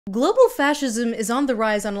Global fascism is on the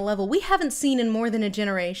rise on a level we haven't seen in more than a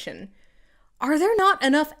generation. Are there not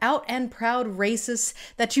enough out and proud racists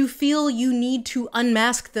that you feel you need to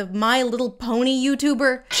unmask the My Little Pony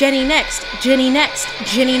YouTuber? Jenny next, Jenny next,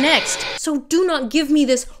 Jenny next. So do not give me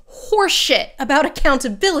this horseshit about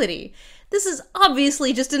accountability. This is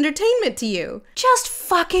obviously just entertainment to you. Just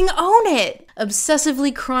fucking own it.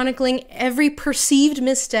 Obsessively chronicling every perceived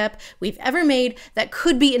misstep we've ever made that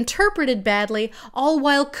could be interpreted badly, all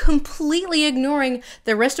while completely ignoring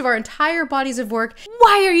the rest of our entire bodies of work.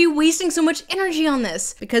 Why are you wasting so much energy on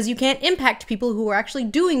this? Because you can't impact people who are actually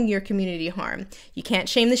doing your community harm. You can't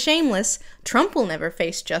shame the shameless. Trump will never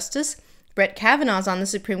face justice. Brett Kavanaugh's on the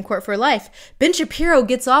Supreme Court for life. Ben Shapiro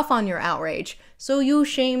gets off on your outrage. So you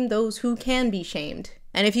shame those who can be shamed.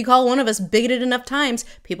 And if you call one of us bigoted enough times,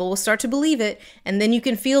 people will start to believe it, and then you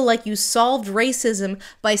can feel like you solved racism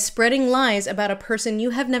by spreading lies about a person you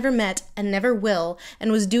have never met and never will,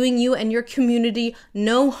 and was doing you and your community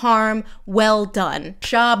no harm. Well done.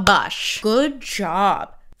 Shabash. Good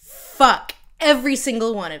job. Fuck every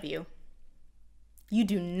single one of you. You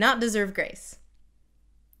do not deserve grace.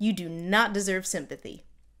 You do not deserve sympathy.